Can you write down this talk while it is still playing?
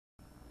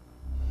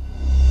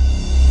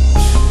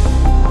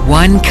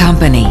One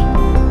company,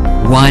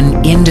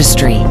 one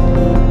industry,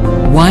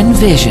 one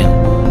vision,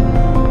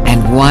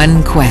 and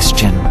one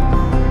question.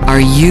 Are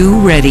you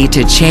ready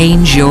to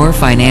change your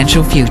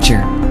financial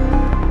future?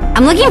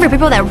 I'm looking for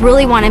people that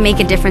really want to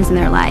make a difference in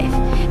their life,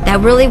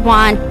 that really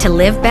want to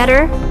live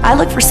better. I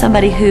look for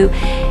somebody who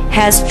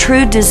has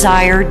true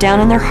desire down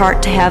in their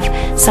heart to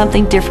have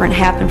something different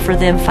happen for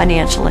them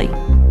financially.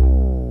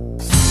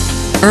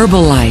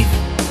 Herbalife,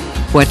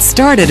 what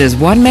started as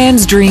one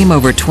man's dream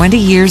over 20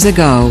 years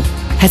ago,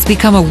 has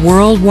become a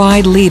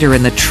worldwide leader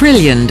in the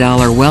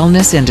trillion-dollar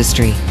wellness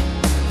industry.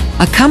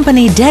 A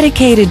company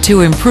dedicated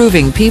to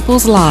improving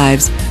people's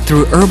lives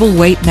through herbal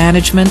weight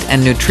management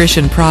and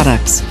nutrition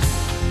products.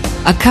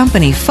 A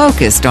company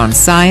focused on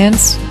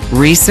science,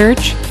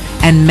 research,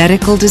 and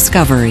medical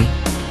discovery.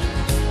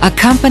 A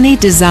company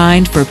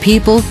designed for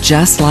people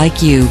just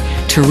like you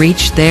to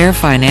reach their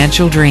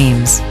financial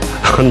dreams.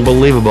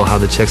 Unbelievable how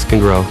the checks can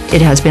grow.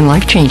 It has been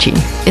life-changing.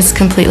 It's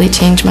completely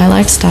changed my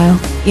lifestyle.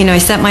 You know, I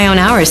set my own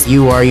hours.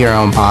 You are your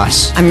own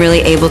boss. I'm really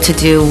able to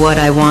do what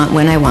I want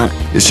when I want.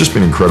 It's just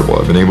been incredible.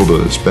 I've been able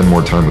to spend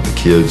more time with the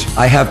kids.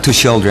 I have 2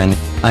 children.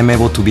 I'm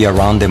able to be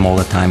around them all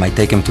the time. I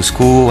take them to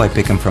school, I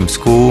pick them from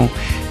school,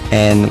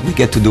 and we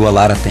get to do a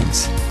lot of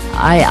things.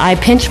 I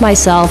pinch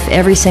myself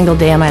every single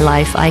day of my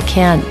life. I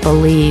can't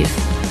believe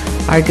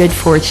our good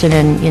fortune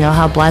and,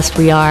 how blessed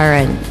we are,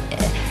 and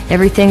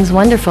everything's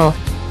wonderful.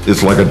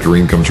 It's like a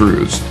dream come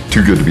true. It's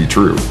too good to be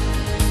true.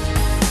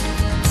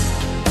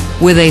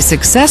 With a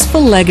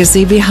successful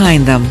legacy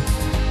behind them,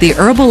 the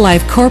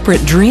Herbalife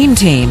corporate dream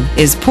team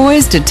is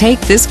poised to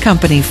take this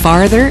company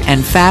farther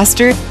and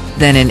faster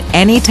than in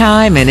any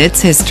time in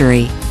its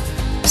history.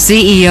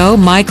 CEO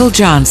Michael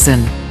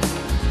Johnson,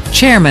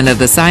 Chairman of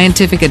the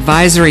Scientific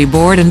Advisory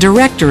Board and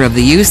Director of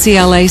the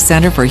UCLA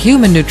Center for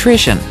Human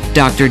Nutrition,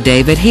 Dr.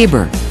 David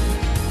Heber,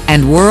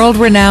 and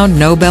world-renowned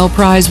Nobel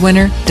Prize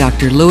winner,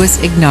 Dr. Luis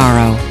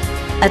Ignarro.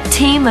 A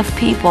team of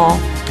people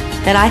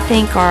that I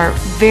think are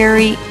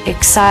very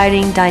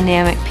exciting,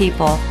 dynamic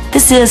people.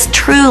 This is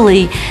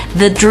truly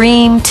the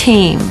dream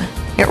team.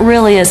 It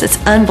really is. It's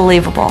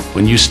unbelievable.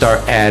 When you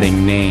start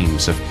adding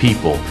names of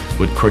people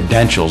with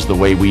credentials the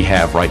way we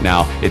have right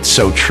now, it's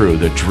so true.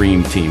 The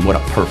dream team. What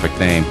a perfect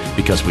name,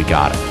 because we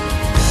got it.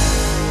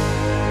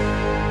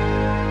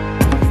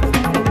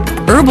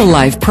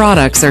 Herbalife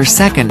products are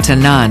second to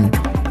none.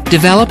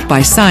 Developed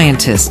by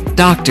scientists,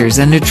 doctors,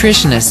 and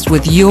nutritionists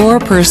with your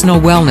personal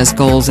wellness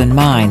goals in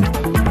mind.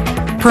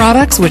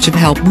 Products which have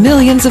helped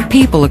millions of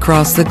people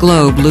across the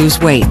globe lose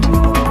weight.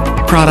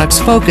 Products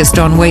focused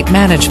on weight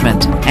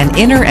management and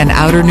inner and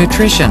outer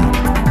nutrition.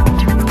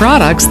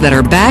 Products that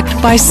are backed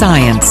by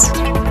science.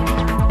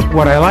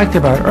 What I liked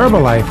about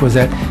Herbalife was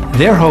that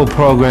their whole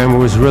program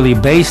was really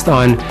based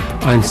on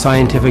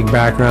scientific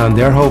background.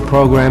 Their whole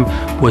program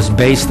was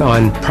based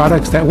on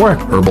products that work.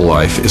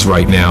 Herbalife is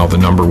right now the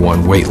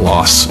 #1 weight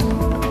loss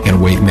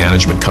and weight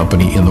management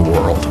company in the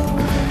world.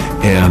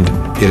 And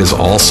it is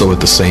also at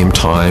the same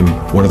time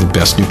one of the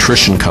best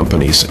nutrition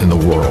companies in the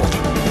world.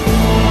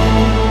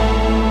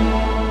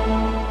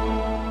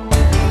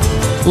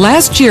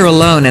 Last year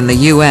alone in the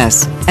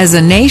U.S., as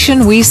a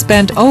nation, we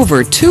spent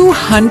over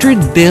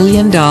 $200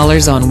 billion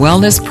on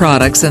wellness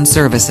products and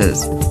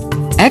services.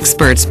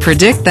 Experts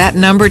predict that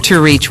number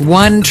to reach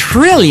 $1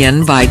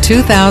 trillion by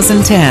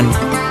 2010.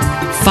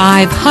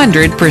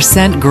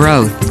 500%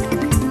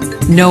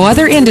 growth. No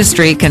other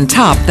industry can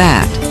top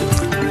that.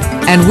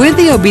 And with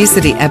the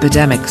obesity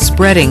epidemic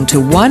spreading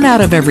to 1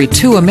 out of every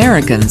 2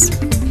 Americans,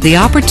 the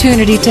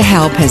opportunity to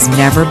help has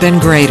never been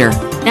greater.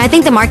 And I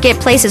think the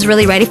marketplace is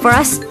really ready for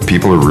us.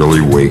 People are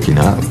really waking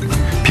up.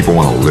 People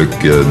want to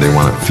look good. They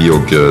want to feel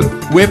good.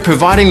 We're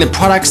providing the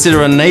products that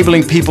are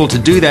enabling people to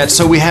do that,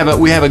 so we have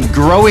a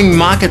growing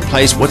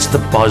marketplace. What's the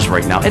buzz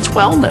right now? It's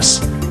wellness.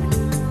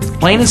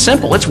 Plain and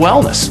simple, it's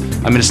wellness.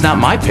 I mean, it's not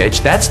my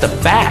pitch, that's the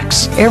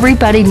facts.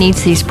 Everybody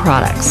needs these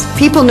products.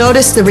 People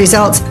notice the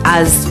results.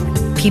 As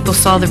people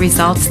saw the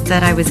results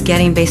that I was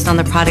getting based on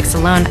the products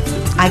alone,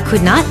 I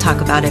could not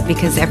talk about it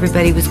because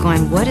everybody was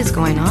going, what is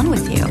going on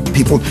with you?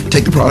 People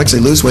take the products, they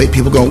lose weight,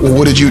 people go, well,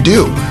 what did you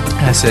do?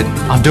 And I said,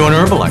 I'm doing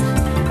Herbalife.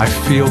 I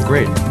feel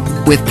great.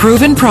 With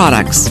proven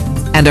products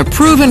and a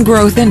proven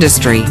growth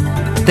industry,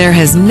 there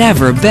has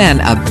never been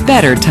a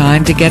better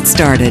time to get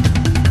started.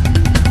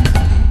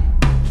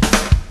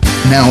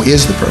 Now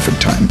is the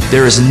perfect time.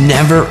 There has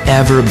never,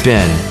 ever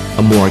been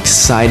a more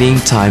exciting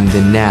time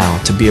than now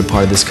to be a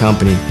part of this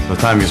company. The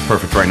timing is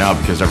perfect right now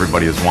because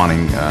everybody is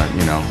wanting,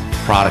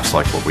 products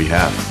like what we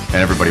have.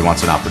 And everybody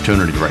wants an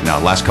opportunity right now.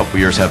 The last couple of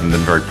years haven't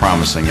been very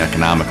promising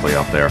economically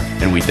out there,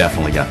 and we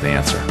definitely got the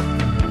answer.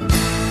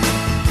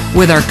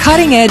 With our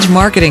cutting-edge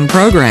marketing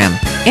program,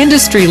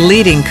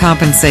 industry-leading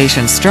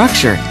compensation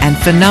structure, and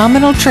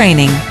phenomenal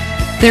training,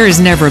 there has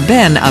never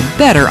been a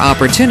better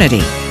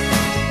opportunity.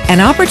 An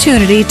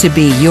opportunity to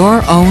be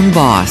your own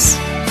boss,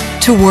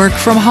 to work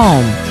from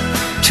home,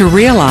 to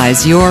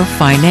realize your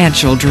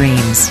financial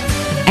dreams.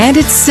 And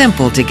it's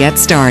simple to get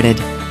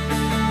started.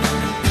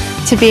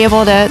 to be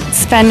able to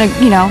spend a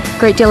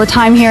great deal of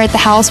time here at the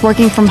house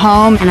working from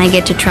home. And I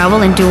get to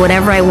travel and do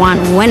whatever I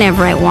want,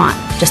 whenever I want.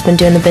 Just been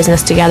doing the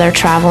business together,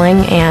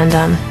 traveling, and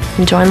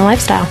enjoying the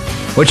lifestyle.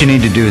 What you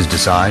need to do is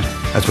decide.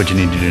 That's what you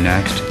need to do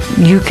next.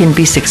 You can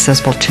be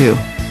successful too.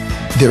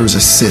 There's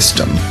a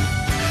system,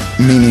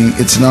 meaning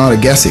it's not a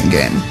guessing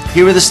game.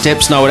 Here are the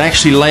steps, and I would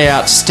actually lay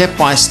out step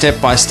by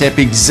step by step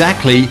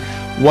exactly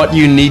what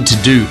you need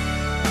to do.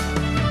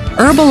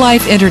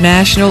 Herbalife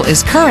International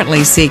is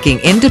currently seeking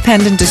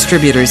independent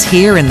distributors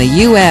here in the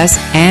U.S.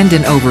 and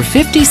in over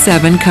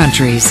 57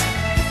 countries.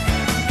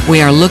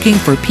 We are looking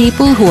for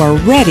people who are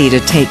ready to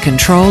take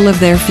control of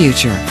their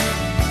future,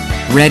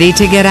 ready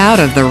to get out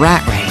of the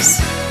rat race,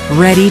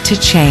 ready to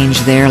change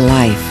their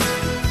life.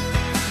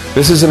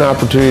 This is an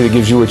opportunity that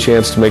gives you a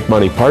chance to make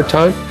money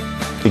part-time.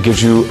 It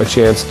gives you a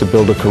chance to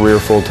build a career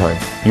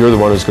full-time. You're the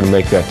one who's going to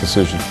make that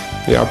decision.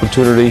 The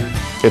opportunity,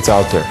 it's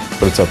out there,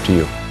 but it's up to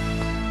you.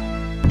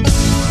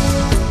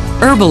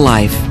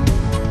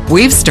 Herbalife.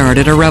 We've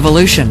started a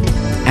revolution,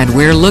 and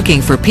we're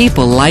looking for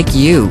people like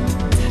you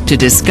to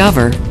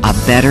discover a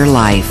better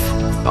life.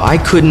 I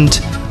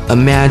couldn't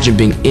imagine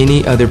being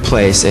any other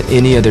place at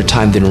any other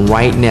time than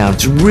right now.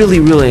 It's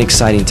really, really an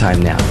exciting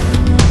time now.